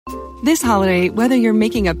This holiday, whether you're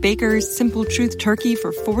making a Baker's Simple Truth turkey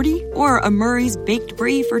for 40 or a Murray's Baked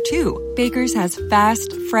Brie for 2, Baker's has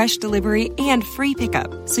fast, fresh delivery and free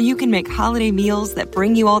pickup, so you can make holiday meals that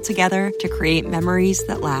bring you all together to create memories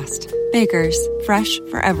that last. Baker's, fresh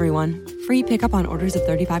for everyone. Free pickup on orders of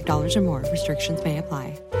 $35 or more. Restrictions may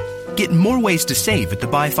apply. Get more ways to save at the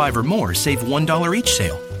Buy 5 or More Save $1 each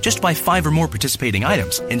sale. Just buy 5 or more participating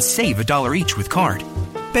items and save $1 each with card.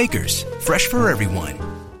 Baker's, fresh for everyone.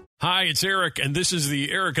 Hi, it's Eric, and this is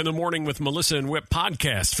the Eric in the Morning with Melissa and Whip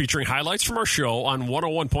podcast featuring highlights from our show on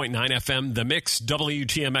 101.9 FM, The Mix,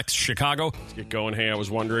 WTMX Chicago. Let's get going. Hey, I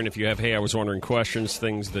was wondering if you have I was wondering questions,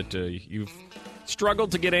 things that you've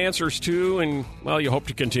struggled to get answers to, and, well, you hope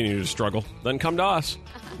to continue to struggle. Then come to us,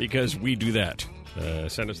 because we do that.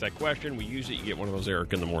 Send us that question. We use it. You get one of those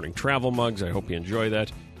Eric in the Morning travel mugs. I hope you enjoy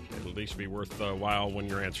that. It'll at least be worthwhile when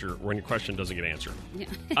your question doesn't get answered.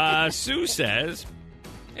 Yeah. Sue says,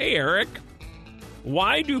 hey, Eric,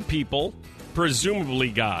 why do people, presumably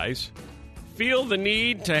guys, feel the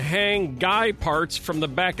need to hang guy parts from the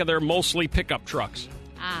back of their mostly pickup trucks?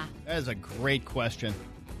 That is a great question.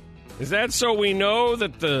 Is that so we know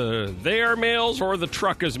that they are males or the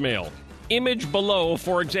truck is male? Image below,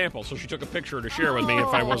 for example. So she took a picture to share with me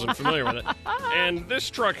if I wasn't familiar with it. And this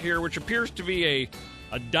truck here, which appears to be a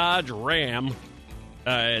Dodge Ram,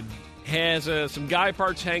 has some guy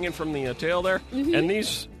parts hanging from the tail there. Mm-hmm. And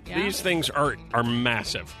these things are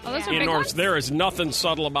massive. Oh, those are big ones? There is nothing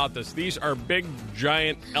subtle about this. These are big,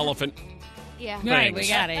 giant elephant things. Right, we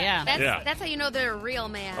got it, yeah. That's how you know they're a real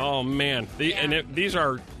man. Oh, man. These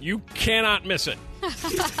are, you cannot miss it.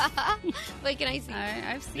 Wait, can I see?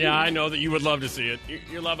 I've seen it. Yeah, I know that you would love to see it.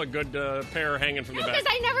 You love a good pair hanging from the back. Because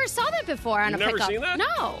I never saw that before on a pickup. You've never seen that?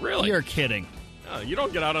 No. Really? You're kidding. You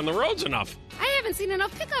don't get out on the roads enough. I haven't seen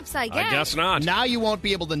enough pickups, I guess. I guess not. Now you won't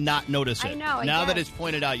be able to not notice it. I know, Now that it's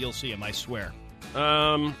pointed out, you'll see them, I swear.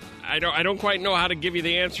 I don't quite know how to give you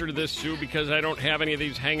the answer to this, Sue, because I don't have any of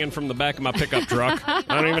these hanging from the back of my pickup truck. I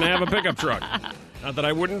don't even have a pickup truck. Not that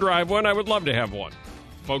I wouldn't drive one. I would love to have one.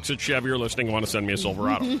 Folks at Chevy are listening, want to send me a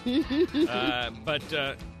Silverado.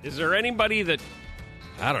 But is there anybody that,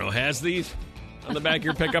 I don't know, has these on the back of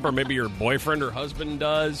your pickup? Or maybe your boyfriend or husband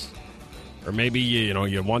does? Or maybe,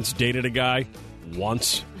 you once dated a guy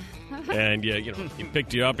once. And, he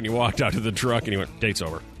picked you up and you walked out to the truck and he went, date's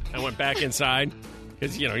over. I went back inside.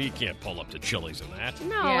 Because, you can't pull up to Chili's in that.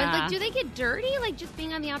 No, and do they get dirty, just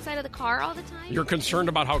being on the outside of the car all the time? You're concerned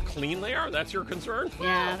about how clean they are? That's your concern?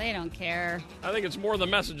 Yeah, they don't care. I think it's more the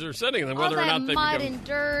message they're sending than whether or not they mud and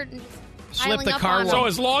dirt and just slip the car wash. So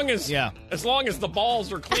as long as the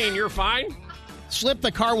balls are clean, you're fine? Slip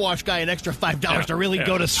the car wash guy an extra $5 to really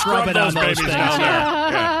go to scrub it on those things. Down there.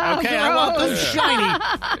 Yeah. Okay, I want those shiny.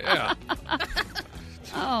 Yeah.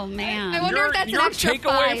 Oh, man. I wonder if that's an extra Your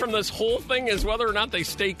takeaway $5. from this whole thing is whether or not they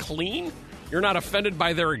stay clean? You're not offended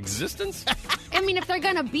by their existence? I mean, if they're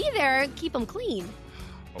going to be there, keep them clean.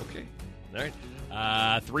 Okay. All right.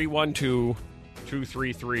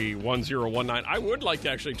 312-233-1019. I would like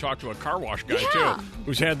to actually talk to a car wash guy, too,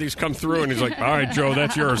 who's had these come through, and he's like, all right, Joe,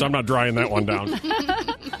 that's yours. I'm not drying that one down.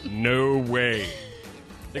 No way.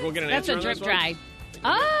 Think we'll get an answer on this one? That's a drip dry.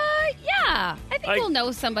 Yeah. I think we'll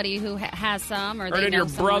know somebody who has some, or they did know your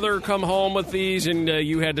brother come home with these and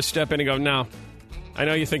you had to step in and go, no, I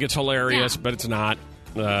know you think it's hilarious, but it's not.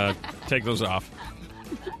 Take those off.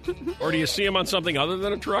 Or do you see them on something other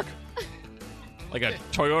than a truck? Like a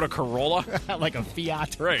Toyota Corolla? Like a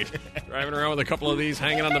Fiat. Right. Driving around with a couple of these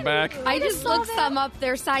hanging on the back. I just looked some up.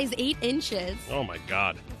 They're size 8 inches. Oh, my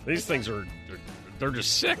God. These things they're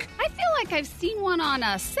just sick. I feel like I've seen one on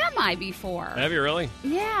a semi before. Have you really?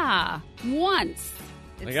 Yeah, once.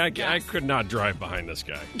 I could not drive behind this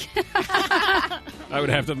guy.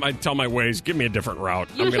 I'd tell my Waze, give me a different route.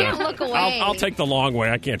 You can't look away. I'll take the long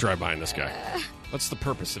way. I can't drive behind this guy. What's the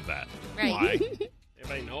purpose of that? Right. Why?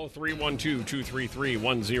 If I know,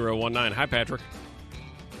 312-233-1019. Hi, Patrick.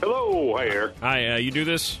 Hello. Hi, Eric. Hi, you do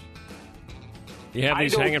this? You have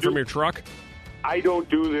these hanging from your truck? I don't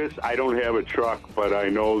do this. I don't have a truck, but I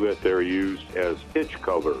know that they're used as hitch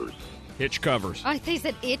covers. Hitch covers. Oh, I thought you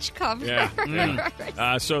said itch cover.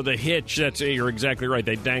 Yeah. So the hitch, you're exactly right.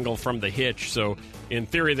 They dangle from the hitch. So in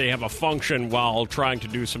theory, they have a function while trying to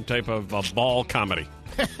do some type of ball comedy.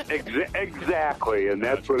 Exactly, and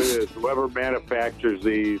that's what it is. Whoever manufactures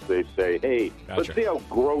these, they say, hey, let's see how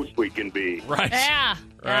gross we can be. Right. Yeah.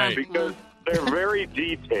 Right. Because they're very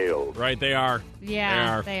detailed. Right, they are.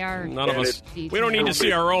 Yeah, they are. None of us. We don't need to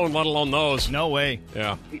see our own, let alone those. No way.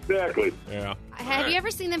 Yeah. Exactly. Yeah. Have you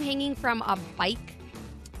ever seen them hanging from a bike?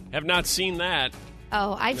 Have not seen that.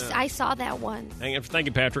 Oh, I saw that once. Thank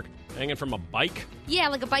you, Patrick. Hanging from a bike? Yeah,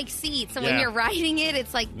 like a bike seat. So Yeah. when you're riding it,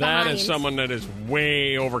 it's like That behind. is someone that is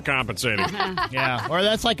way overcompensating. Yeah. Or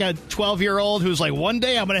that's like a 12-year-old who's like, one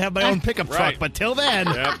day I'm going to have my own pickup truck, Right. but till then.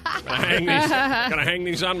 Yep. Gonna hang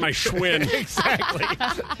these on my Schwinn. Exactly.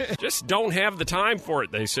 Just don't have the time for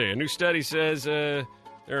it, they say. A new study says there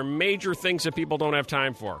are major things that people don't have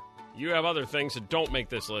time for. You have other things that don't make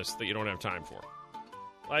this list that you don't have time for.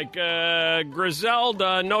 Like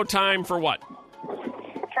Griselda, no time for what?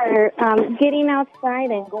 For getting outside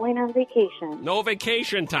and going on vacation. No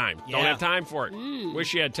vacation time. Don't Yeah. have time for it.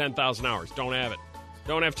 Wish you had 10,000 hours. Don't have it.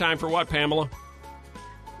 Don't have time for what, Pamela?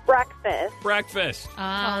 Breakfast. Breakfast. Totally.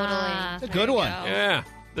 A good one. Yeah.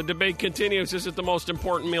 The debate continues. Is it the most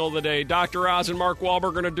important meal of the day? Dr. Oz and Mark Wahlberg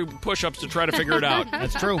are going to do push-ups to try to figure it out.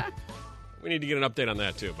 That's true. We need to get an update on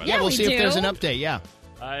that, too. By the Yeah, way. we'll see we if there's do. an update, yeah.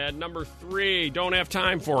 At number 3, don't have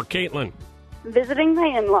time for. Caitlin. Visiting my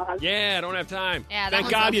in-laws. Yeah, don't have time. Yeah, that Thank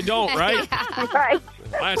one's God up. you don't, right? Right.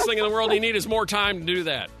 Last thing in the world you need is more time to do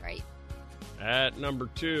that. Right. At number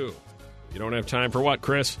 2, you don't have time for what,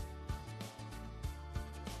 Chris?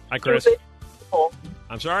 Hi, Chris. Stupid people.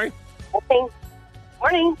 I'm sorry?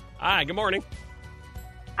 Morning. Hi, good morning.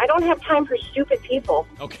 I don't have time for stupid people.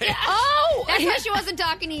 Okay. Oh, that's why she wasn't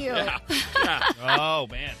talking to you. Yeah. Yeah. Oh,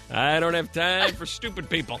 man. I don't have time for stupid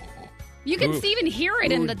people. You can Who- even hear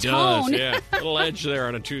it in Who the does? tone. Yeah, little edge there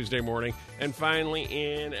on a Tuesday morning. And finally,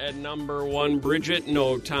 in at number 1, Bridget,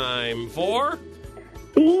 no time for.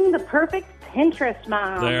 Being the perfect Pinterest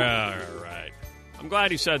mom. There, right. I'm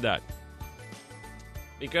glad you said that.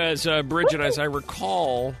 Because, Bridget, as I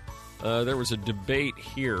recall, there was a debate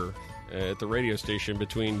here at the radio station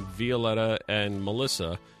between Violetta and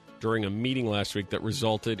Melissa during a meeting last week that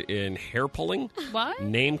resulted in hair pulling, What?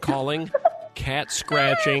 name calling, cat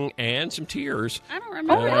scratching, and some tears. I don't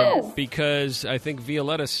remember this. Because I think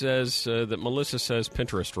Violetta says that Melissa says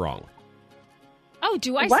Pinterest wrong. Oh,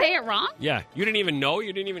 do I What? say it wrong? Yeah, you didn't even know?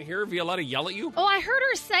 You didn't even hear Violetta yell at you? Oh, I heard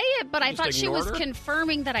her say it, but I Just thought she was ignored her?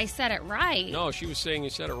 confirming that I said it right. No, she was saying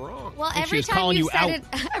you said it wrong. Well, think she every was time calling you've you said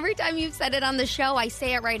out. it, every time you've said it on the show, I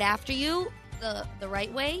say it right after you, the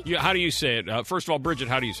right way. How do you say it? First of all, Bridget,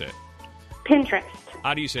 how do you say it? Pinterest.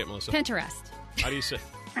 How do you say it, Melissa? Pinterest. How do you say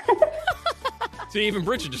it? See, even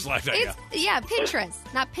Bridget just laughed at you. Pinterest,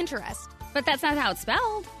 not Pinterest. But that's not how it's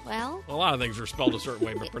spelled. Well, A lot of things are spelled a certain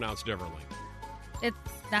way but pronounced differently.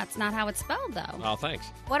 That's not how it's spelled, though. Oh, thanks.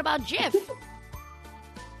 what about Jif?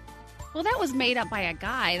 Well, that was made up by a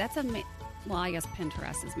guy. That's well, I guess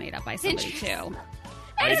Pinterest is made up by somebody, Pinterest. too.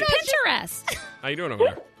 It's Pinterest. How you doing over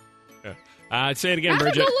there? Yeah. Say it again, I'm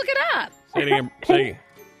going to Bridget. go look it up. Say it again. Say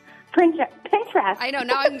Pinterest. I know.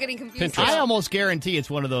 Now I'm getting confused. Pinterest. I almost guarantee it's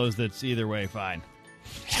one of those that's either way fine.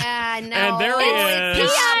 No. And there he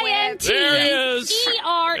It's is. P-I-N-T. There he is.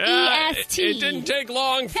 E-R-E-S-T. It didn't take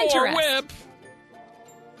long for Pinterest. Whip.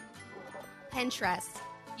 Pinterest.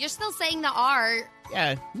 You're still saying the R.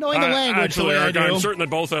 Yeah, knowing the language the Actually, way I Eric, do. I'm certain that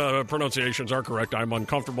both pronunciations are correct. I'm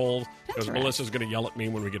uncomfortable because Pinterest. Melissa's going to yell at me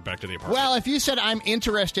when we get back to the apartment. Well, if you said I'm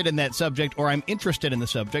interested in that subject or I'm interested in the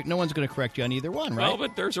subject, no one's going to correct you on either one, right? Well,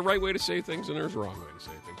 but there's a right way to say things and there's a wrong way to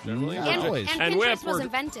say things. Generally, Yeah, And, always. and Whip, Pinterest was we're-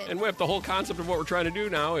 invented. And Whip, the whole concept of what we're trying to do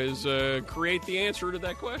now is create the answer to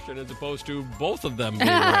that question as opposed to both of them being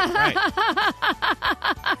right.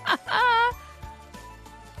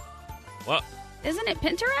 Well, Isn't it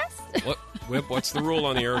Pinterest? Whip, what's the rule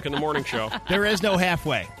on the Eric in the Morning Show? There is no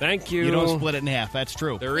halfway. Thank you. You don't split it in half. That's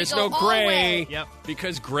true. There is We no go all the gray. way. Yep.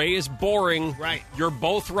 Because gray is boring. Right. You're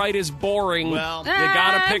both right is boring. Well- you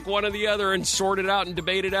got to pick one or the other and sort it out and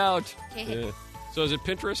debate it out. Yeah. So is it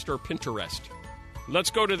Pinterest or Pinterest?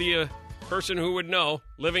 Let's go to the person who would know,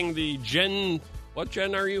 living the what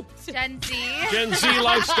Gen are you? Gen Z. Gen Z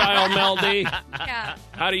lifestyle, Meldy. Yeah.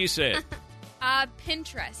 How do you say it?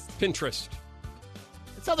 Pinterest. Pinterest.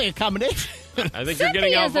 It sounds like a combination. I think you're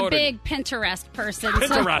getting Cynthia is a outvoted. big Pinterest person.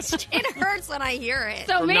 Pinterest. It hurts when I hear it.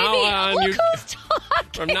 So From maybe, now on, look you- who's talking.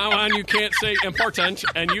 From now on, you can't say important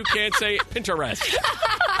and you can't say Pinterest.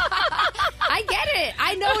 I get it.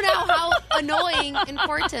 I know now how annoying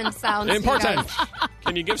important sounds. to you Important. guys.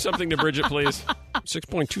 Can you give something to Bridget, please?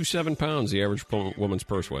 6.27 pounds the average woman's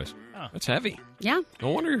purse weighs. That's heavy. Yeah. No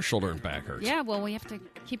wonder your shoulder and back hurts. Yeah, well, we have to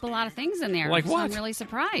keep a lot of things in there. Like so what? I'm really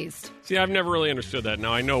surprised. See, I've never really understood that.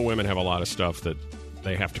 Now, I know women have a lot of stuff that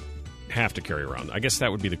they have to carry around. I guess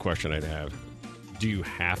that would be the question I'd have. Do you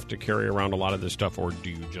have to carry around a lot of this stuff, or do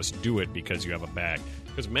you just do it because you have a bag?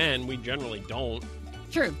 Because men, we generally don't.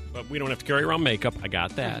 True. But we don't have to carry around makeup. I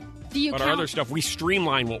got that. But our other stuff, we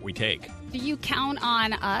streamline what we take. Do you count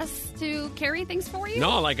on us to carry things for you?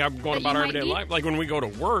 No, like I'm going about our everyday life. Like when we go to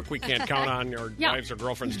work, we can't count on our wives or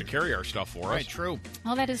girlfriends to carry our stuff for us. Right, true.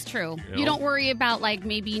 Well, that is true. You don't worry about like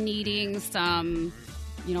maybe needing some,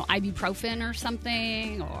 ibuprofen or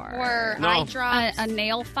something, or eye drops, a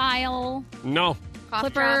nail file. No.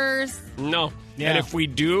 Clippers. No. Yeah. And if we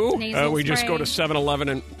do, we just go to spray.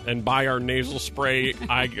 7-Eleven and buy our nasal spray,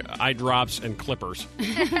 eye drops, and clippers.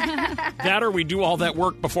 That or we do all that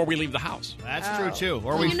work before we leave the house. That's true, too.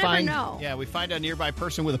 Or Well, we you never find know. Yeah, we find a nearby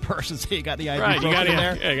person with a purse and say, you got the ibuprofen Right, you got in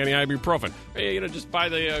there? Yeah, you got any ibuprofen. Hey, just buy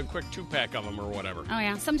the quick 2-pack of them or whatever. Oh,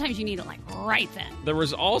 yeah. Sometimes you need it like right then. There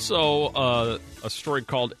was also a story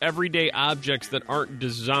called Everyday Objects That Aren't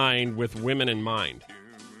Designed with Women in Mind.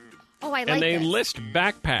 Oh, I like And they this. list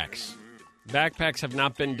backpacks. Backpacks have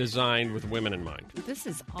not been designed with women in mind. This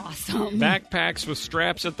is awesome. Backpacks with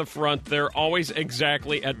straps at the front, they're always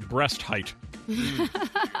exactly at breast height.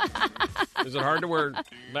 Is it hard to wear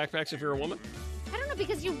backpacks if you're a woman? I don't know,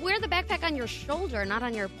 because you wear the backpack on your shoulder, not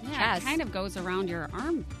on your chest. It kind of goes around your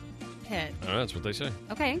armpit. Oh, that's what they say.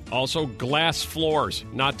 Okay. Also, glass floors,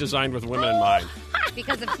 not designed with women in mind.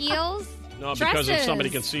 Because of heels? No, because if somebody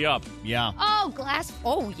can see up. Yeah. Oh, glass.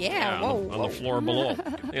 Oh, yeah. Whoa, on the floor below.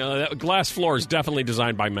 That glass floor is definitely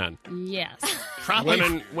designed by men. Yes.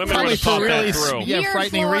 Women would Probably have for thought really that through. Weird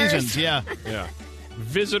frightening floors. reasons. Yeah. Yeah.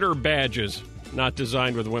 Visitor badges, not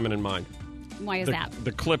designed with women in mind. Why is that?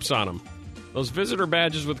 The clips on them. Those visitor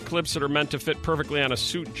badges with clips that are meant to fit perfectly on a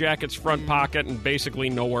suit jacket's front pocket and basically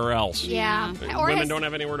nowhere else. Yeah. Or Women don't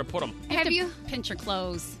have anywhere to put them. Have you pinch your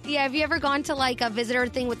clothes? Yeah, have you ever gone to like a visitor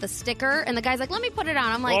thing with a sticker and the guy's like, let me put it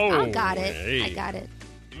on. I'm like, Whoa, I got it. hey. I got it.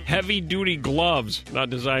 Heavy-duty gloves, not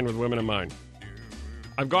designed with women in mind.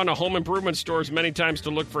 I've gone to home improvement stores many times to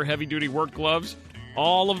look for heavy-duty work gloves.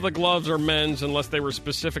 All of the gloves are men's unless they were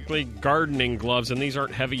specifically gardening gloves, and these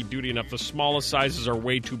aren't heavy-duty enough. The smallest sizes are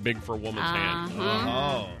way too big for a woman's hand.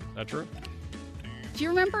 Oh. Is that true? Do you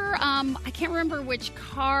remember, I can't remember which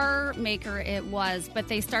car maker it was, but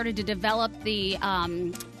they started to develop the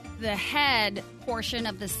head portion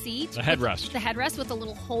of the seat. The headrest. The headrest with a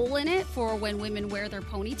little hole in it for when women wear their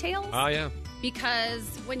ponytails. Oh, yeah. Because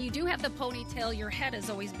when you do have the ponytail, your head is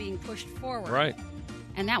always being pushed forward. Right.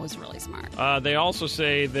 And that was really smart. They also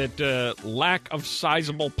say that lack of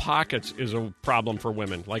sizable pockets is a problem for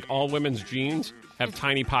women. Like all women's jeans have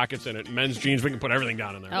tiny pockets in it. Men's jeans, we can put everything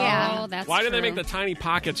down in there. Yeah. Oh, that's Why do they true. make the tiny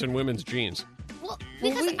pockets in women's jeans? Well,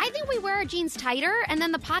 because I think we wear our jeans tighter and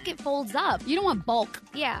then the pocket folds up. You don't want bulk.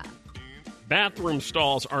 Yeah. Bathroom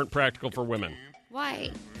stalls aren't practical for women.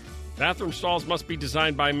 Why? Bathroom stalls must be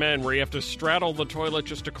designed by men where you have to straddle the toilet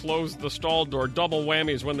just to close the stall door. Double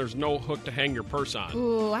whammies when there's no hook to hang your purse on.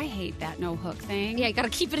 Ooh, I hate that no hook thing. Yeah, you got to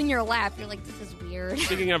keep it in your lap. You're like, this is weird.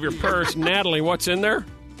 Speaking of your purse, Natalie, what's in there?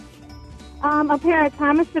 A pair of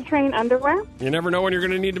Thomas the Train underwear. You never know when you're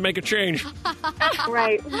going to need to make a change.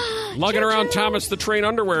 Right. Lugging around Thomas the Train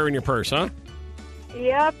underwear in your purse, huh?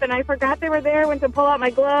 Yep, and I forgot they were there. Went to pull out my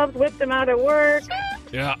gloves, whipped them out at work.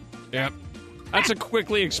 Yeah. That's a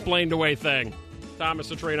quickly explained away thing. Thomas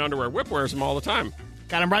the Train underwear. Whip wears them all the time.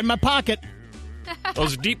 Got them right in my pocket.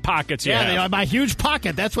 Those deep pockets you Yeah, have. they are my huge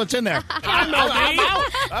pocket. That's what's in there. I'm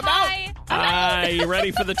Hi. You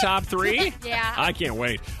ready for the top three? Yeah. I can't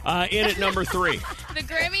wait. In at number 3. The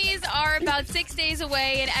Grammys are about 6 days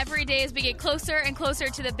away, and every day as we get closer and closer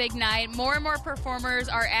to the big night, more and more performers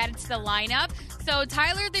are added to the lineup. So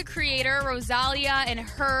Tyler, the Creator, Rosalia, and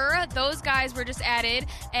Her, those guys were just added.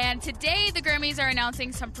 And today, the Grammys are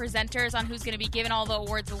announcing some presenters on who's going to be giving all the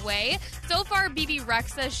awards away. So far, BB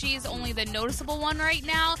Rexa, she's only the noticeable one right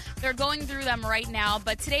now. They're going through them right now.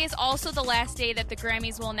 But today is also the last day that the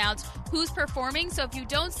Grammys will announce who's performing. So if you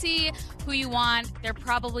don't see who you want, they're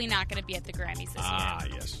probably not going to be at the Grammys this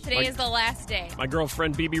year. Yes. Today is the last day. My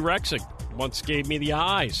girlfriend, BB Rexa, once gave me the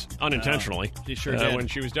eyes, unintentionally. She sure did. When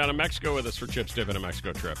she was down in Mexico with us for Chips Dip in a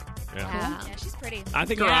Mexico trip. Yeah, she's pretty. I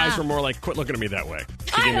think her Yeah. eyes were more like, quit looking at me that way.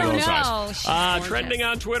 She I gave me don't those know. eyes. She's gorgeous. Trending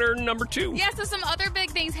on Twitter, number 2. Yeah, so some other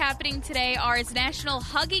big things happening today are it's National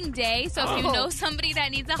Hugging Day. So if you know somebody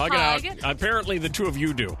that needs a Hug hug, it out. Apparently, the two of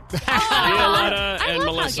you do. I Violetta and love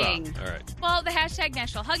Melissa. hugging. All right. well, the hashtag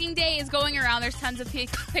National Hugging Day is going around. There's tons of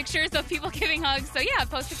pictures of people giving hugs. So yeah,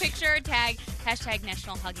 post a picture, tag hashtag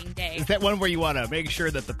National Hugging Day. Is that one where you want to make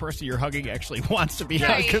sure that the person you're hugging actually wants to be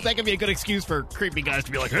Right. hugged? Because that can be a good excuse for creepy guys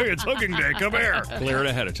to be like, hey, it's hugging day, come here. Clear it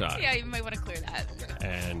ahead of time. Yeah, you might want to clear that.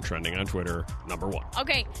 And trending on Twitter, number 1.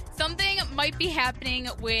 Okay, something might be happening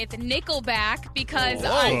with Nickelback because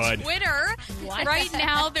on Twitter right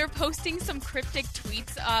now they're posting some cryptic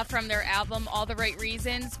tweets from their album All the Right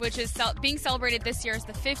Reasons, which is being celebrated this year as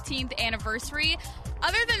the 15th anniversary.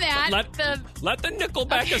 Other than that, let the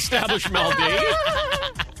Nickelback establish Mel D.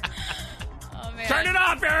 Oh, man. Turn it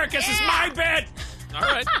off, Eric. This is my bit. All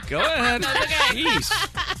right, go ahead. Jeez.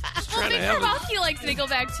 Well, Victor Balky likes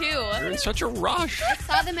Nickelback, too. You're in such a rush. I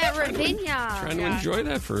saw them at Ravinia. Trying to enjoy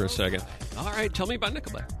that for a second. All right, tell me about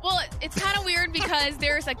Nickelback. Well, it's kind of weird because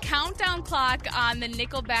there's a countdown clock on the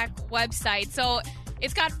Nickelback website. So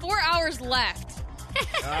it's got 4 hours left.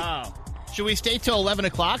 Oh. Should we stay till 11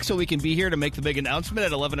 o'clock so we can be here to make the big announcement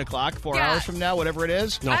at 11 o'clock, 4 hours from now, whatever it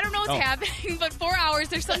is? No. I don't know what's happening, but 4 hours,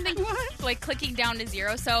 there's something like clicking down to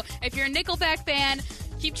 0. So if you're a Nickelback fan,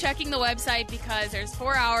 keep checking the website because there's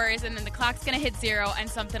 4 hours and then the clock's going to hit 0 and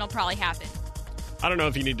something will probably happen. I don't know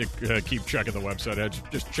if you need to keep checking the website. I'd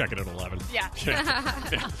just check it at 11. Yeah.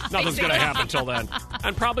 Nothing's going to happen till then.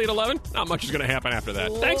 And probably at 11, not much is going to happen after that.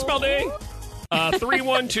 Thanks, Mel D.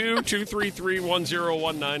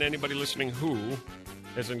 312-233-1019. Anybody listening who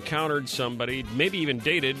has encountered somebody, maybe even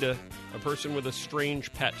dated a person with a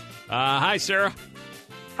strange pet. Hi, Sarah.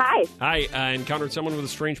 Hi. Hi. Encountered someone with a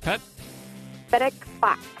strange pet? Fennec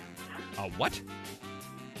fox. A what?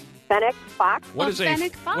 Fennec fox. What is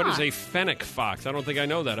fennec fox. What is a fennec fox? I don't think I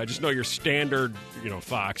know that. I just know your standard,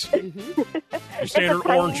 fox. Your standard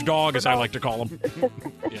orange dog, as I like to call them. Yeah.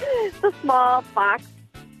 It's a small fox.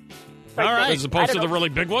 All right. As opposed to the really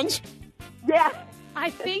big ones? Yeah. I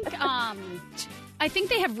think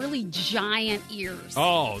they have really giant ears.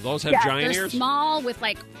 Oh, those have giant They're ears? small with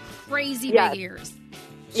like crazy big ears.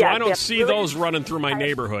 So I don't see those running through my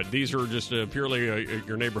neighborhood. These are just purely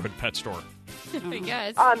your neighborhood pet store. I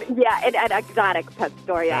guess. Yeah, an exotic pet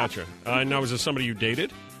store, yeah. Gotcha. Now, was this somebody you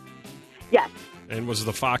dated? Yes. And was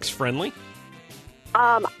the fox friendly?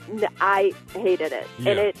 I hated it.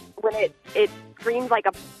 Yeah. And when it screamed like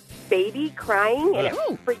a baby crying, and it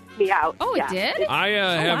freaked me out. Oh, yeah. it did? I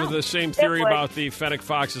have the same theory would. about the fennec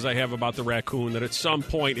fox as I have about the raccoon, that at some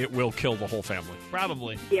point it will kill the whole family.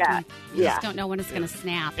 Probably. Yeah. You just don't know when it's going to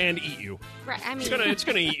snap. And eat you. Right, I mean, It's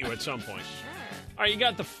gonna eat you at some point. Sure. All right, you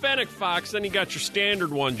got the fennec fox, then you got your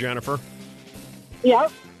standard one, Jennifer.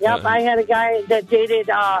 Yep. I had a guy that dated,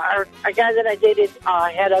 a guy that I dated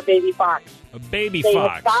had a baby fox. A baby They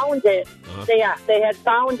fox. had found it. They had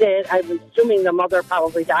found it. I'm assuming the mother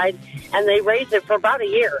probably died, and they raised it for about a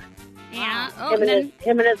year. Yeah.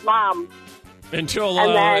 Him and his mom.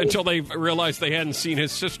 Until they realized they hadn't seen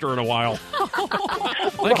his sister in a while.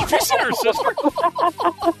 Like, have you seen our sister?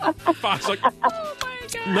 Fox like, oh my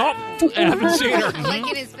God. Nope, I haven't seen her.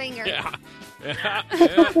 Licking his finger. Yeah.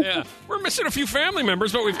 We're missing a few family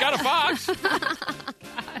members, but we've got a fox.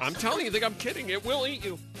 I'm telling you, think I'm kidding. It will eat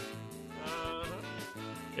you.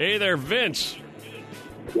 Hey there, Vince.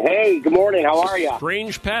 Hey, good morning. How are you?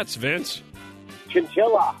 Strange pets, Vince.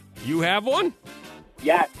 Chinchilla. You have one?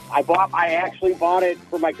 Yes, I actually bought it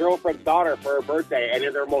for my girlfriend's daughter for her birthday, and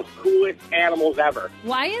they're the most coolest animals ever.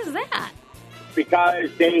 Why is that? Because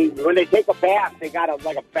when they take a bath, they got a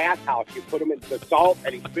bath house. You put him into the salt,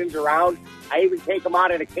 and he spins around. I even take them out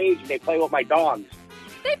in a cage, and they play with my dogs.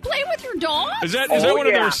 They play with your dog? Is that one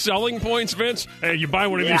of their selling points, Vince? Hey, you buy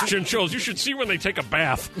one of these chinchillas, you should see when they take a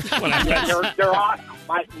bath. They're awesome.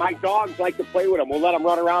 My dogs like to play with them. We'll let them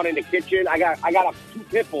run around in the kitchen. I got 2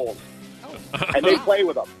 pit bulls, and they play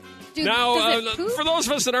with them. Dude, now, for those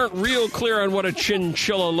of us that aren't real clear on what a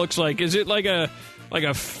chinchilla looks like, is it like a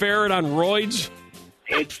ferret on roids?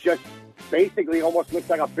 It's just basically almost looks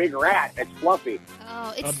like a big rat. It's fluffy.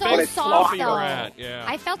 Oh, it's so soft, though. Rat, yeah.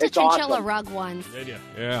 I felt a chinchilla rug once. Did you?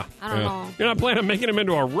 Yeah. I don't know. You're not planning on making him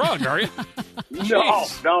into a rug, are you? No,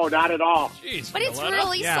 not at all. Jeez, but it's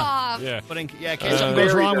really soft. Yeah. But in case something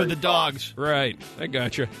goes wrong with the dogs. Right. I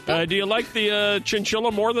got you. Do you like the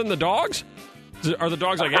chinchilla more than the dogs? Are the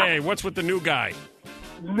dogs like, hey, what's with the new guy?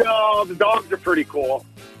 No, the dogs are pretty cool.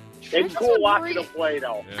 It's cool watching them play,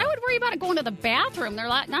 though. I would worry about it going to the bathroom. They're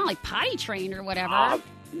not like potty trained or whatever.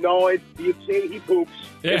 No, you see, he poops.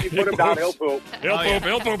 Yeah, if you put him down, he'll poop.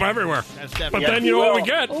 He'll poop everywhere. But then you know what we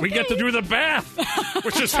get? Okay. We get to do the bath,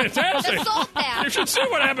 which is fantastic. The salt bath. You should see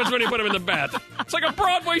what happens when you put him in the bath. It's like a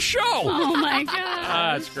Broadway show. Oh, my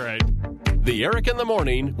God. That's great. The Eric in the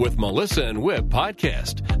Morning with Melissa and Whip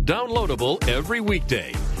podcast. Downloadable every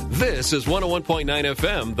weekday. This is 101.9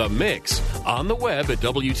 FM, The Mix, on the web at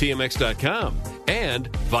WTMX.com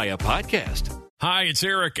and via podcast. Hi, it's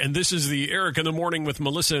Eric, and this is the Eric in the Morning with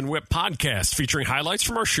Melissa and Whip podcast featuring highlights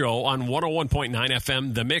from our show on 101.9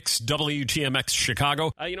 FM, The Mix, WTMX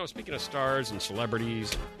Chicago. Speaking of stars and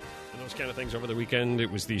celebrities and those kind of things over the weekend, it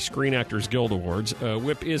was the Screen Actors Guild Awards.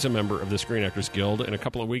 Whip is a member of the Screen Actors Guild, and a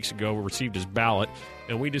couple of weeks ago we received his ballot,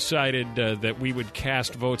 and we decided that we would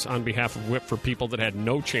cast votes on behalf of Whip for people that had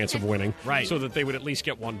no chance of winning, right, so that they would at least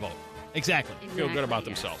get one vote. Exactly. Feel good about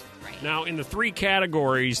themselves. Now, in the three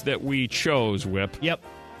categories that we chose, Whip,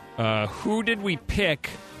 who did we pick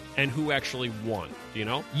and who actually won? Do you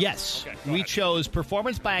know? Yes. Okay, we chose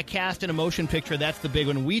performance by a cast in a motion picture. That's the big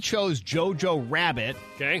one. We chose Jojo Rabbit.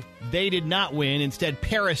 Okay. They did not win. Instead,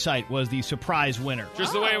 Parasite was the surprise winner.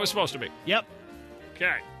 Just the way it was supposed to be. Yep.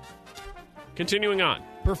 Okay. Continuing on.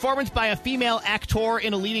 Performance by a female actor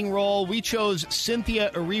in a leading role. We chose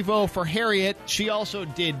Cynthia Erivo for Harriet. She also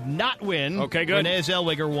did not win. Okay, good. Renee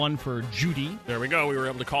Zellweger won for Judy. There we go. We were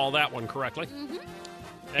able to call that one correctly.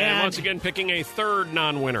 Mm-hmm. And once again, picking a third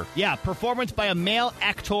non-winner. Yeah, performance by a male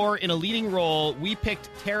actor in a leading role. We picked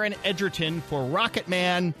Taron Egerton for Rocket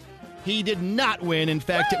Man. He did not win. In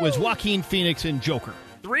fact, It was Joaquin Phoenix in Joker.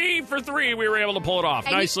 3 for 3, we were able to pull it off.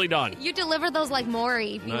 And Nicely done. You deliver those like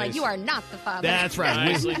Maury. Be Nice. like, you are not the father. That's right.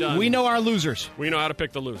 Nicely done. We know our losers. We know how to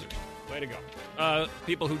pick the losers. Way to go.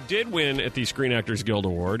 People who did win at the Screen Actors Guild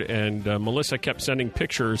Award, and Melissa kept sending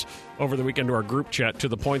pictures over the weekend to our group chat to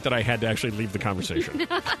the point that I had to actually leave the conversation.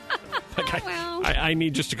 I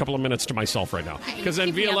need just a couple of minutes to myself right now. Because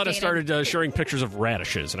then Violetta started sharing pictures of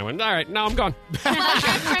radishes, and I went, all right, now I'm gone.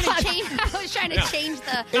 I was trying to change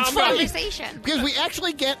the conversation. Because we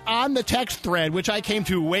actually get on the text thread, which I came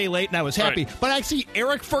to way late, and I was happy. Right. But I see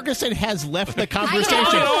Eric Ferguson has left the conversation.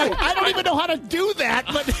 I don't even know how to do that,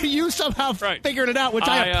 but you somehow figured it out, which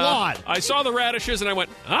I applaud. I saw the radishes, and I went,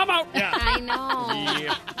 I'm out. I know.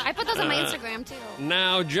 Yeah. I put those on my Instagram, too.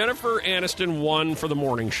 Now, Jennifer Aniston won for the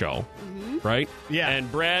morning show, right? Yeah. And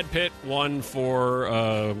Brad Pitt won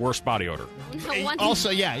for worst body odor. Also,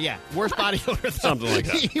 yeah. Worst body odor. Something like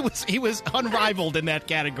that. He was unrivaled in that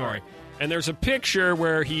category. And there's a picture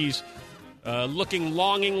where he's looking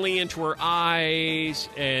longingly into her eyes,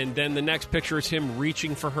 and then the next picture is him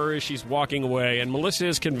reaching for her as she's walking away. And Melissa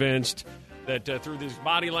is convinced that through this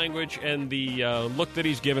body language and the look that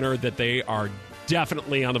he's given her, that they are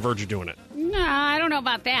definitely on the verge of doing it. No, I don't know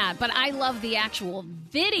about that, but I love the actual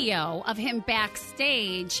video of him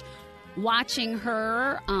backstage watching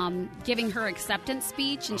her, giving her acceptance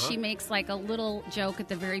speech, and she makes like a little joke at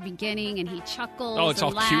the very beginning, and he chuckles. Oh, it's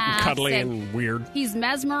all laughs, cute and cuddly and weird. He's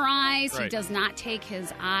mesmerized. Right. He does not take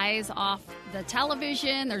his eyes off the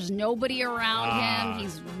television. There's nobody around him.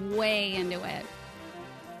 He's way into it.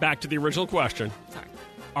 Back to the original question. Sorry.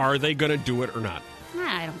 Are they going to do it or not?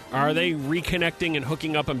 I don't. Are they reconnecting and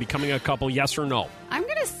hooking up and becoming a couple, yes or no? I'm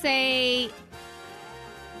going to say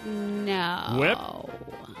no. Whip?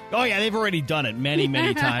 Oh, yeah, they've already done it many,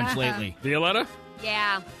 many times lately. Violetta?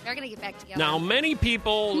 Yeah, they're going to get back together. Now, many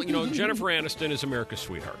people, Jennifer Aniston is America's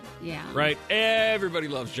sweetheart. Yeah. Right? Everybody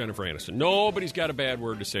loves Jennifer Aniston. Nobody's got a bad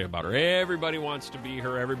word to say about her. Everybody wants to be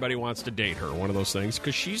her. Everybody wants to date her. One of those things.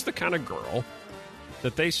 Because she's the kind of girl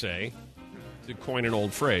that they say, to coin an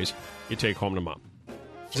old phrase, you take home to mom.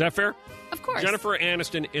 Is that fair? Of course. Jennifer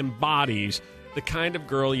Aniston embodies the kind of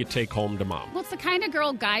girl you take home to mom. Well, it's the kind of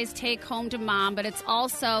girl guys take home to mom, but it's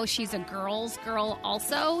also, she's a girl's girl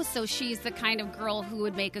also, so she's the kind of girl who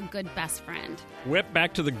would make a good best friend. Whip,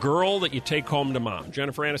 back to the girl that you take home to mom.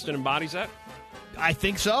 Jennifer Aniston embodies that? I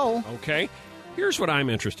think so. Okay. Here's what I'm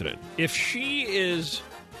interested in. If she is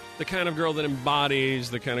the kind of girl that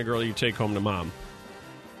embodies the kind of girl you take home to mom,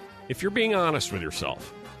 if you're being honest with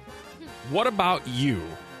yourself, what about you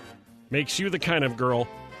makes you the kind of girl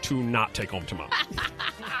to not take home to mom?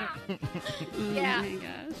 Yeah. Oh my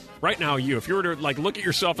gosh. Right now, if you were to look at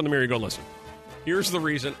yourself in the mirror, you go, listen, here's the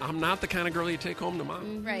reason I'm not the kind of girl you take home to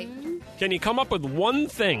mom. Right. Can you come up with one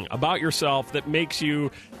thing about yourself that makes you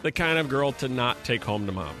the kind of girl to not take home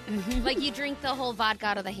to mom? Like you drink the whole vodka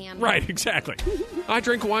out of the hand. Right, exactly. I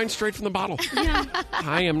drink wine straight from the bottle. Yeah.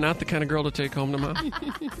 I am not the kind of girl to take home to mom.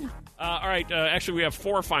 All right, actually, we have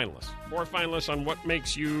 4 finalists. 4 finalists on what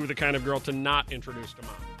makes you the kind of girl to not introduce to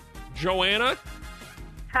mom. Joanna?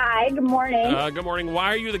 Hi, good morning. Good morning. Why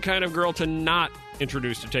are you the kind of girl to not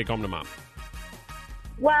introduce to take home to mom?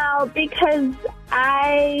 Well, because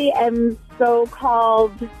I am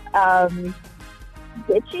so-called bitchy,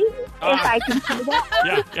 if I can say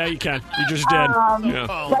that. Yeah, you can. You just did.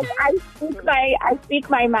 Like I speak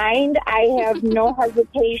my mind. I have no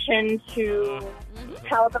hesitation to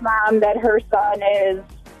tell the mom that her son is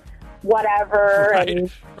whatever. Right.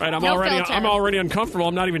 And Right. I'm No already filter. I'm already uncomfortable.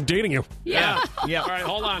 I'm not even dating you. Yeah. Yeah. All right,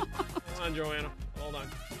 hold on. Hold on, Joanna. Hold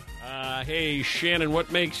on. Hey, Shannon,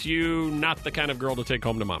 what makes you not the kind of girl to take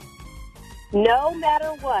home to mom? no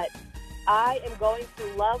matter what, I am going to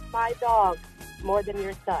love my dog more than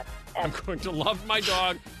your son. I'm going to love my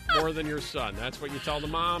dog more than your son. That's what you tell the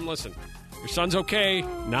mom. Listen, your son's okay,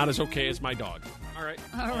 not as okay as my dog. All right.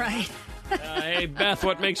 All right. Hey, Beth,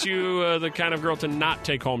 what makes you the kind of girl to not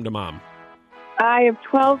take home to mom? I have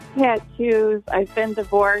 12 tattoos. I've been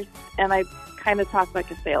divorced, and I kind of talk like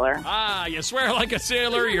a sailor. Ah, you swear like a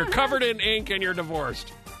sailor, you're covered in ink, and you're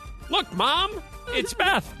divorced. Look, Mom, it's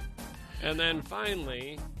Beth. And then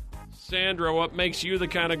finally, Sandra, what makes you the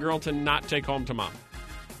kind of girl to not take home to mom?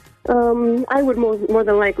 I would more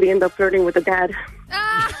than likely end up flirting with a dad.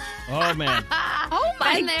 Oh, man. Oh,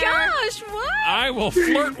 my gosh. What? I will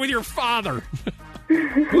flirt with your father.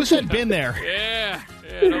 Who said been there? Yeah,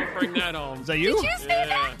 don't bring that home. Is that you? Did you say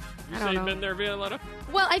that? You I say don't know. been there, Violetta?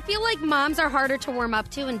 Well, I feel like moms are harder to warm up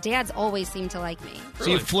to, and dads always seem to like me.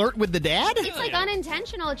 So you flirt with the dad? It's like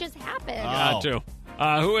unintentional. It just happens. Got to.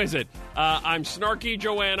 Who is it? I'm snarky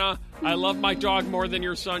Joanna. I love my dog more than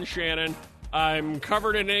your son, Shannon. I'm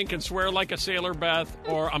covered in ink and swear like a sailor, Beth.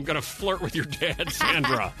 Or I'm going to flirt with your dad,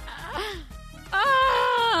 Sandra.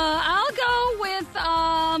 I'll go with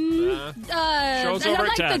Show's I over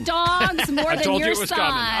like at 10. the dogs more I than told your you it was son.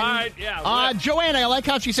 coming. All right, yeah. Joanna, I like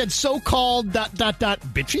how she said so-called ...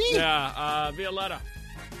 bitchy. Yeah, Violetta.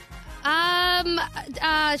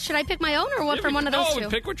 Should I pick my own or one from one of those two?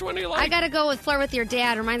 Pick which one do you like. I gotta go with flirt with your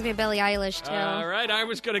dad. Reminds me of Billie Eilish too. All right, I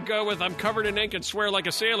was going to go with I'm covered in ink and swear like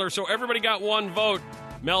a sailor, so everybody got one vote.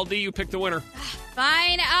 Mel D, you picked the winner.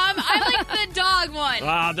 Fine. I like the dog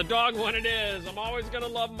one. The dog one it is. I'm always going to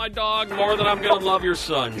love my dog more than I'm going to love your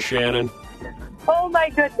son, Shannon. Oh,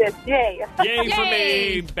 my goodness. Yay. Yay for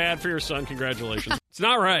me. Bad for your son. Congratulations. It's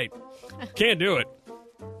not right. Can't do it.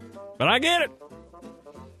 But I get it.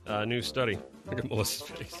 New study. Look at Melissa's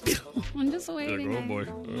face. I'm just waiting. Oh, boy.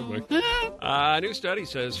 Oh, boy. New study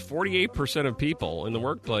says 48% of people in the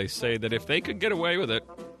workplace say that if they could get away with it,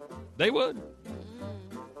 they would.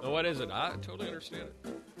 So what is it? I totally understand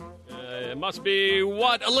it. It must be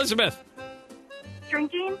what, Elizabeth?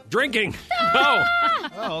 Drinking? Drinking. No.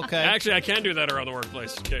 Oh, okay. Actually, I can do that around the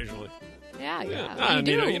workplace occasionally. Yeah. I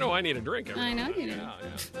need a drink. I know you do. Yeah.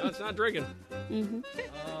 No, it's not drinking. Mm-hmm.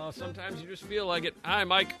 Sometimes you just feel like it. Hi,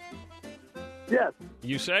 Mike. Yes.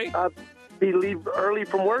 You say? Leave early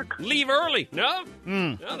from work? Leave early. No?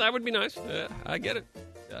 No, that would be nice. I get it.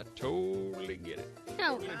 I totally get it.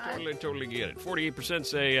 Oh, Totally get it. 48%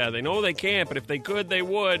 say they know they can't, but if they could, they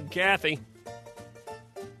would. Kathy.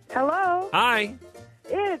 Hello? Hi.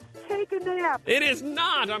 It's Take a Nap. It is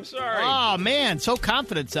not. I'm sorry. Oh, man. So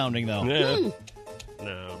confident sounding, though. Yeah.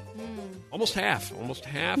 No. Almost half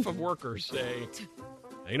of workers say,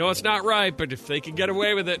 they know it's not right, but if they could get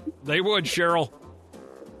away with it, they would, Cheryl.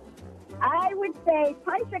 I would say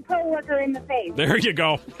punch a coworker in the face. There you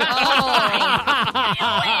go.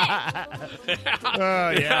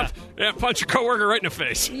 Yeah, punch a coworker right in the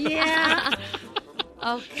face. Yeah.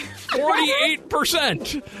 Okay.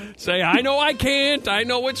 48% say, I know I can't, I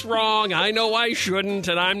know it's wrong, I know I shouldn't,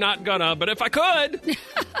 and I'm not gonna, but if I could,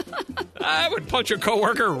 I would punch a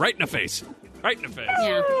coworker right in the face. Right in the face.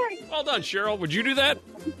 Yeah. Well done, Cheryl. Would you do that?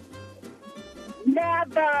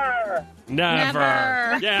 Never.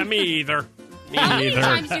 Never. Yeah, me either. Me How many either.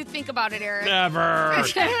 times do you think about it, Eric? Never.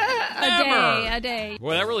 A day.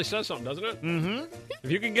 Boy, that really says something, doesn't it? Mm-hmm. If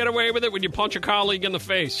you can get away with it, would you punch a colleague in the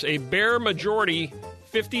face? A bare majority,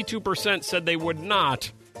 52% said they would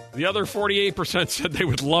not. The other 48% said they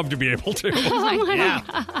would love to be able to.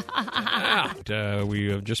 Yeah. We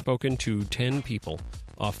have just spoken to 10 people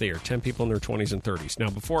off the air. 10 people in their 20s and 30s. Now,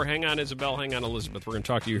 hang on, Isabel, hang on, Elizabeth. We're going to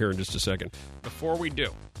talk to you here in just a second. Before we do,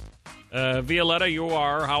 Violetta, you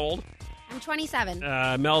are how old? I'm 27.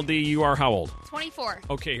 Mel D, you are how old? 24.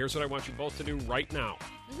 Okay, here's what I want you both to do right now.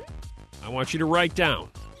 I want you to write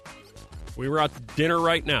down. We were at dinner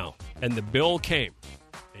right now, and the bill came,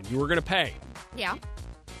 and you were going to pay. Yeah.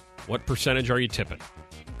 What percentage are you tipping?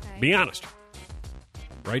 Okay. Be honest.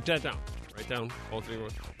 Write that down. Write down both of you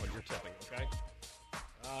what you're tipping, okay?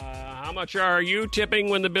 How much are you tipping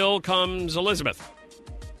when the bill comes, Elizabeth?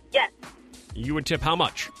 Yes. You would tip how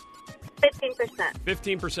much? 15%.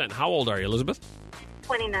 15%. How old are you, Elizabeth?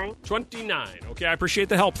 29. 29. Okay, I appreciate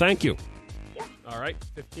the help. Thank you. Yeah. All right,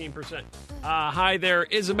 15%. Hi there,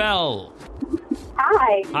 Isabel.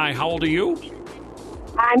 Hi. Hi, how old are you?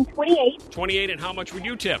 I'm 28. 28, and how much would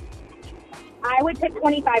you tip? I would pick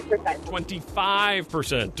 25%.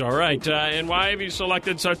 25%. All right. And why have you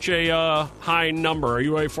selected such a high number? Are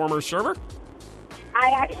you a former server? I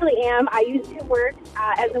actually am. I used to work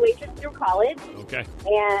as a waitress through college. Okay.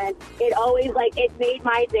 And it always, it made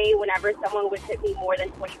my day whenever someone would tip me more than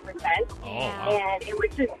 20%. Oh, wow. And it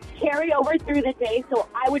would just carry over through the day. So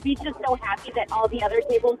I would be just so happy that all the other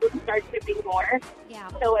tables would start tipping more. Yeah.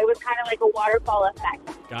 So it was kind of like a waterfall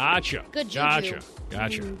effect. Gotcha. Good juju.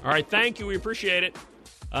 Gotcha. Mm-hmm. All right. Thank you. We appreciate it.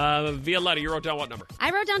 Violetta, you wrote down what number? I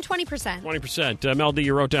wrote down 20%. 20%. Mel D,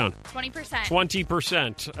 you wrote down? 20%.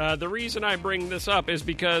 20%. The reason I bring this up is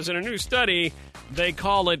because in a new study, they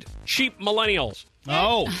call it cheap millennials.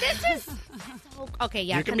 Oh. This is... Okay,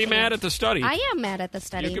 yeah. You can be mad at the study. I am mad at the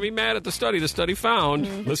study. You can be mad at the study. The study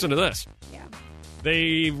found, listen to this. Yeah.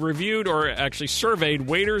 They reviewed or actually surveyed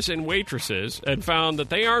waiters and waitresses and found that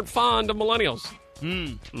they aren't fond of millennials.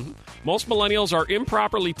 Mm-hmm. Most millennials are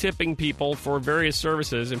improperly tipping people for various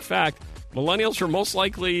services. In fact, millennials are most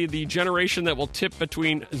likely the generation that will tip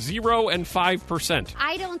between 0 and 5%.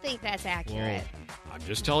 I don't think that's accurate. I'm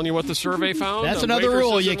just telling you what the survey found. That's another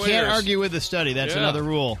rule. You can't argue with the study. That's another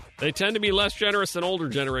rule. They tend to be less generous than older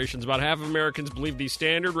generations. About half of Americans believe the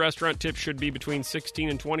standard restaurant tip should be between 16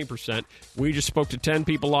 and 20%. We just spoke to 10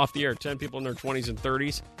 people off the air, 10 people in their 20s and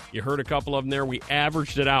 30s. You heard a couple of them there. We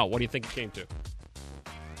averaged it out. What do you think it came to?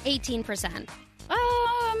 18%.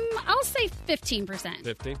 I'll say 15%.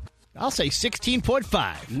 15? I'll say 16.5.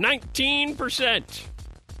 19%.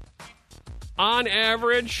 On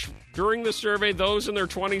average, during the survey, those in their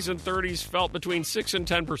 20s and 30s felt between 6 and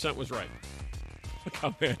 10% was right. Look how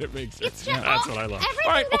bad it makes it. It's just, That's what I love.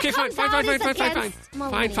 All right, okay, fine. It's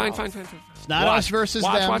not us versus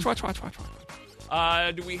them. Watch.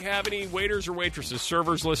 Do we have any waiters or waitresses,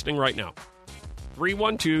 servers listening right now?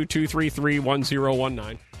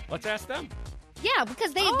 312-233-1019. Let's ask them. Yeah,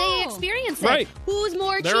 because they experience it. Right. Who's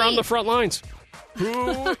more cheap? They're on the front lines.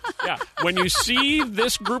 Yeah. When you see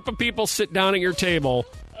this group of people sit down at your table,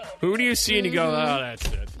 who do you see and you go, oh, that's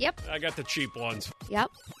it. Yep. I got the cheap ones.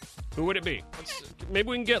 Yep. Who would it be? Maybe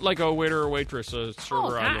we can get like a waiter or waitress, a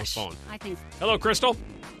server on the phone. I think. Hello, Crystal.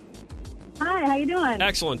 Hi, how you doing?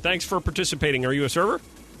 Excellent. Thanks for participating. Are you a server?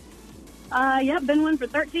 Yep, been one for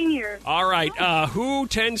 13 years. All right. Who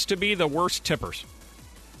tends to be the worst tippers?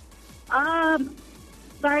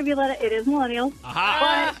 Sorry, Violetta, it is millennials.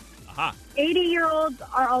 Aha. But 80-year-olds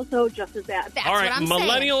are also just as bad. That's all right, what I'm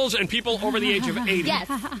millennials saying. And people over the age of 80. Yes.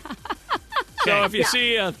 So if you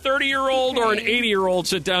see a 30-year-old or an 80-year-old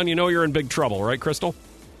sit down, you know you're in big trouble, right, Crystal?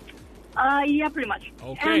 Yeah, pretty much.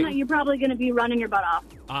 Okay. And you're probably going to be running your butt off.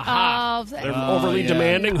 Aha. They're overly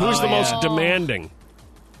demanding. Who's the most demanding?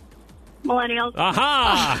 Millennials.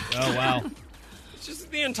 Aha! Oh, wow. It's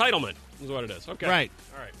just the entitlement is what it is. Okay. Right.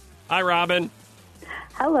 All right. Hi, Robin.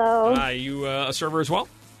 Hello. Hi, you a server as well?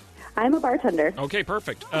 I'm a bartender. Okay,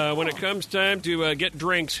 perfect. When it comes time to get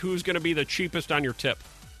drinks, who's going to be the cheapest on your tip?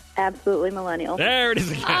 Absolutely millennials. There it is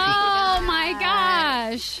again. Oh, my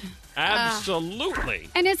gosh. Absolutely.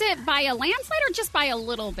 And is it by a landslide or just by a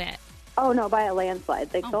little bit? Oh, no, by a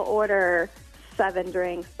landslide. They'll order 7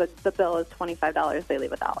 drinks, but the bill is $25. They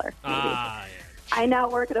leave $1. Yeah. I now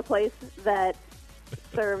work at a place that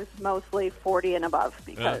serves mostly 40 and above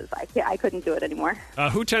because I couldn't do it anymore.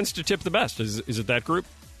 Who tends to tip the best? Is it that group?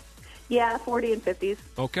 Yeah, 40 and 50s.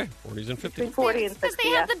 Okay, 40s and 50s. Between 40 and 50, because they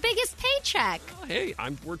have the biggest paycheck. Oh, hey,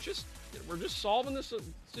 we're just solving this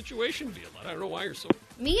situation, Violetta. I don't know why you're so...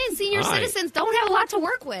 Me and senior citizens don't have a lot to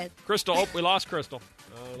work with. Crystal, oh, we lost Crystal.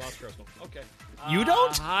 Okay. You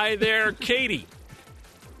don't? Hi there, Katie.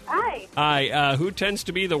 Hi. Hi. Who tends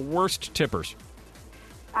to be the worst tippers?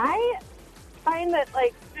 I find that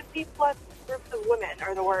 50-plus groups of women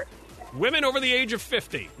are the worst. Women over the age of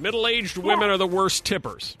 50. Middle-aged women are the worst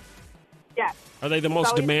tippers. Yes. Are they the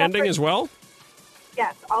most demanding as well?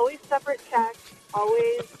 Yes. Always separate checks.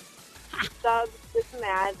 Always subs, this and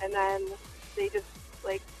that. And then they just,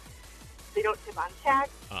 they don't tip on tax.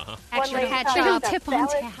 Extra ketchup. They don't tip on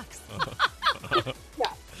tax.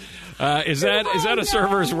 Is that a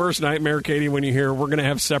server's worst nightmare, Katie, when you hear we're going to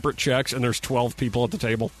have separate checks and there's 12 people at the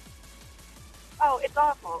table? Oh, it's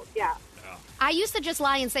awful. Yeah. I used to just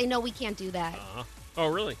lie and say, no, we can't do that. Oh,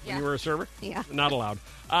 really? Yeah. When you were a server? Yeah. Not allowed.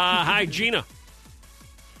 Hi, Gina.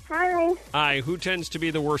 Hi. Hi. Who tends to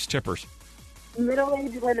be the worst tippers?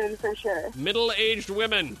 Middle-aged women, for sure. Middle-aged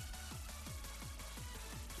women.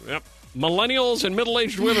 Yep. Millennials and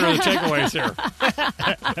middle-aged women are the takeaways here.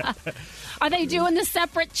 Are they doing the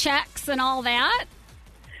separate checks and all that?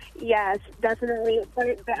 Yes, definitely.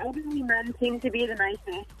 But the elderly men seem to be the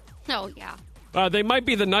nicest. Oh, yeah. They might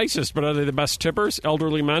be the nicest, but are they the best tippers,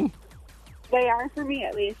 elderly men? They are for me,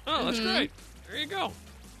 at least. Oh, that's great. There you go.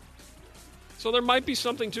 So there might be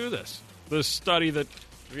something to this study that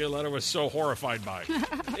Violetta was so horrified by.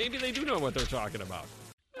 Maybe they do know what they're talking about.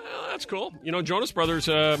 Well, that's cool. You know, Jonas Brothers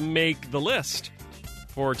make the list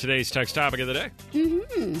for today's text topic of the day.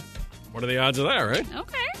 Mm-hmm. What are the odds of that, right?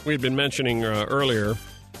 Okay. We had been mentioning earlier,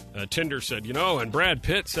 Tinder said, and Brad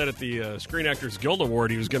Pitt said at the Screen Actors Guild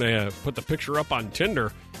Award he was going to put the picture up on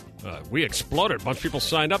Tinder. We exploded. A bunch of people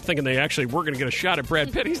signed up thinking they actually were going to get a shot at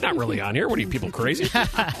Brad Pitt. He's not really on here. What are you people crazy?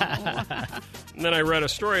 And then I read a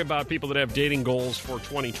story about people that have dating goals for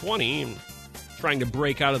 2020 and trying to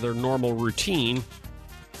break out of their normal routine.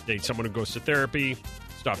 Date someone who goes to therapy,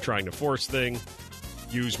 stop trying to force things,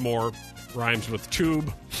 use more, rhymes with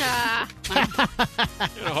tube. And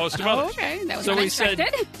a host of others. Okay, that was so unexpected.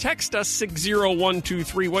 We said, text us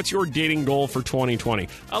 60123. What's your dating goal for 2020?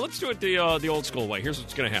 Let's do it the old school way. Here's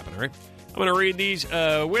what's going to happen, all right? I'm going to read these.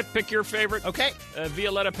 Whit, pick your favorite. Okay.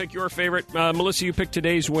 Violetta, pick your favorite. Melissa, you pick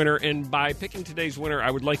today's winner. And by picking today's winner, I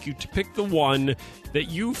would like you to pick the one that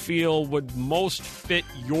you feel would most fit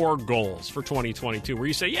your goals for 2022. Where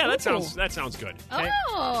you say, yeah, that sounds good. Okay.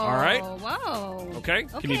 Oh. All right. Whoa. Okay.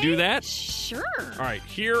 Can you do that? Sure. All right.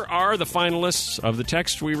 Here are the finalists of the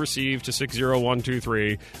text we received to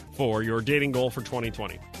 60123 for your dating goal for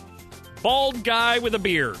 2020. Bald guy with a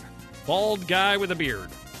beard. Bald guy with a beard.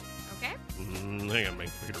 Hang on, my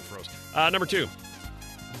computer froze. Number 2,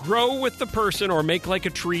 grow with the person or make like a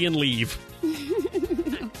tree and leave.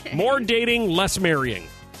 Okay. More dating, less marrying.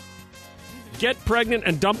 Get pregnant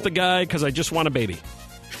and dump the guy because I just want a baby.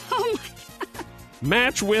 Oh, my God.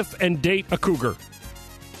 Match with and date a cougar.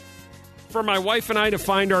 For my wife and I to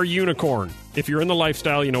find our unicorn. If you're in the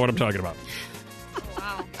lifestyle, you know what I'm talking about.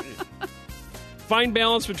 Wow. Find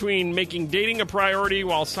balance between making dating a priority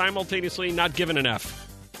while simultaneously not giving an F.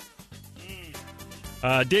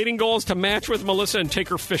 Dating goals to match with Melissa and take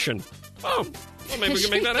her fishing. Oh, well, maybe we can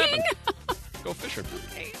make that happen. Go fishing.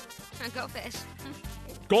 Okay. Go fish.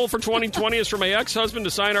 Goal for 2020 is for my ex-husband to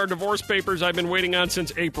sign our divorce papers I've been waiting on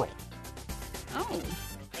since April. Oh.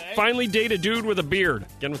 Okay. Finally date a dude with a beard.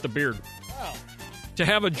 Again with the beard. Oh. To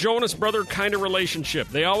have a Jonas Brother kind of relationship.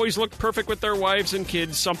 They always look perfect with their wives and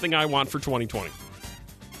kids, something I want for 2020.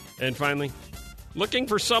 And finally, looking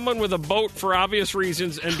for someone with a boat for obvious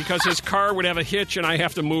reasons and because his car would have a hitch and I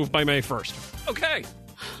have to move by May 1st. Okay.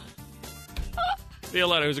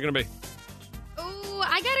 Violetta, who's it going to be? Ooh,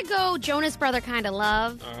 I got to go Jonas Brother kind of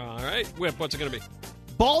love. All right. Whip, what's it going to be?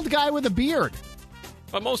 Bald guy with a beard.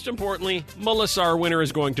 But most importantly, Melissa, our winner,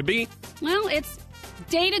 is going to be... Well, it's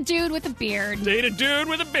date a dude with a beard. Date a dude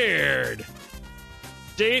with a beard.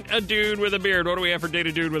 Date a dude with a beard. What do we have for date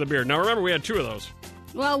a dude with a beard? Now, remember, we had 2 of those.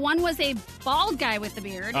 Well, one was a bald guy with a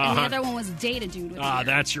beard, and the other one was date a dude with a beard.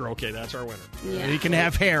 That's That's our winner. Yeah. He can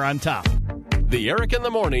have hair on top. The Eric in the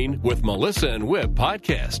Morning with Melissa and Whip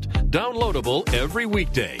podcast. Downloadable every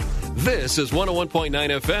weekday. This is 101.9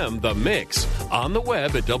 FM, The Mix. On the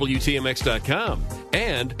web at WTMX.com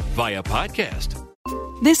and via podcast.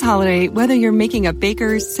 This holiday, whether you're making a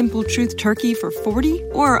Baker's Simple Truth turkey for 40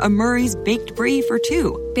 or a Murray's Baked Brie for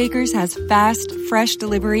 2, Baker's has fast, fresh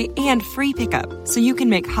delivery and free pickup, so you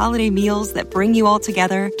can make holiday meals that bring you all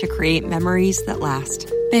together to create memories that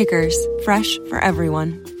last. Baker's, fresh for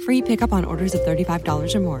everyone. Free pickup on orders of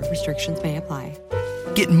 $35 or more. Restrictions may apply.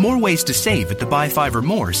 Get more ways to save at the Buy 5 or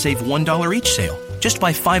More Save $1 each sale. Just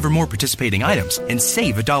buy 5 or more participating items and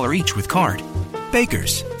save $1 each with card.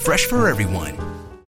 Baker's, fresh for everyone.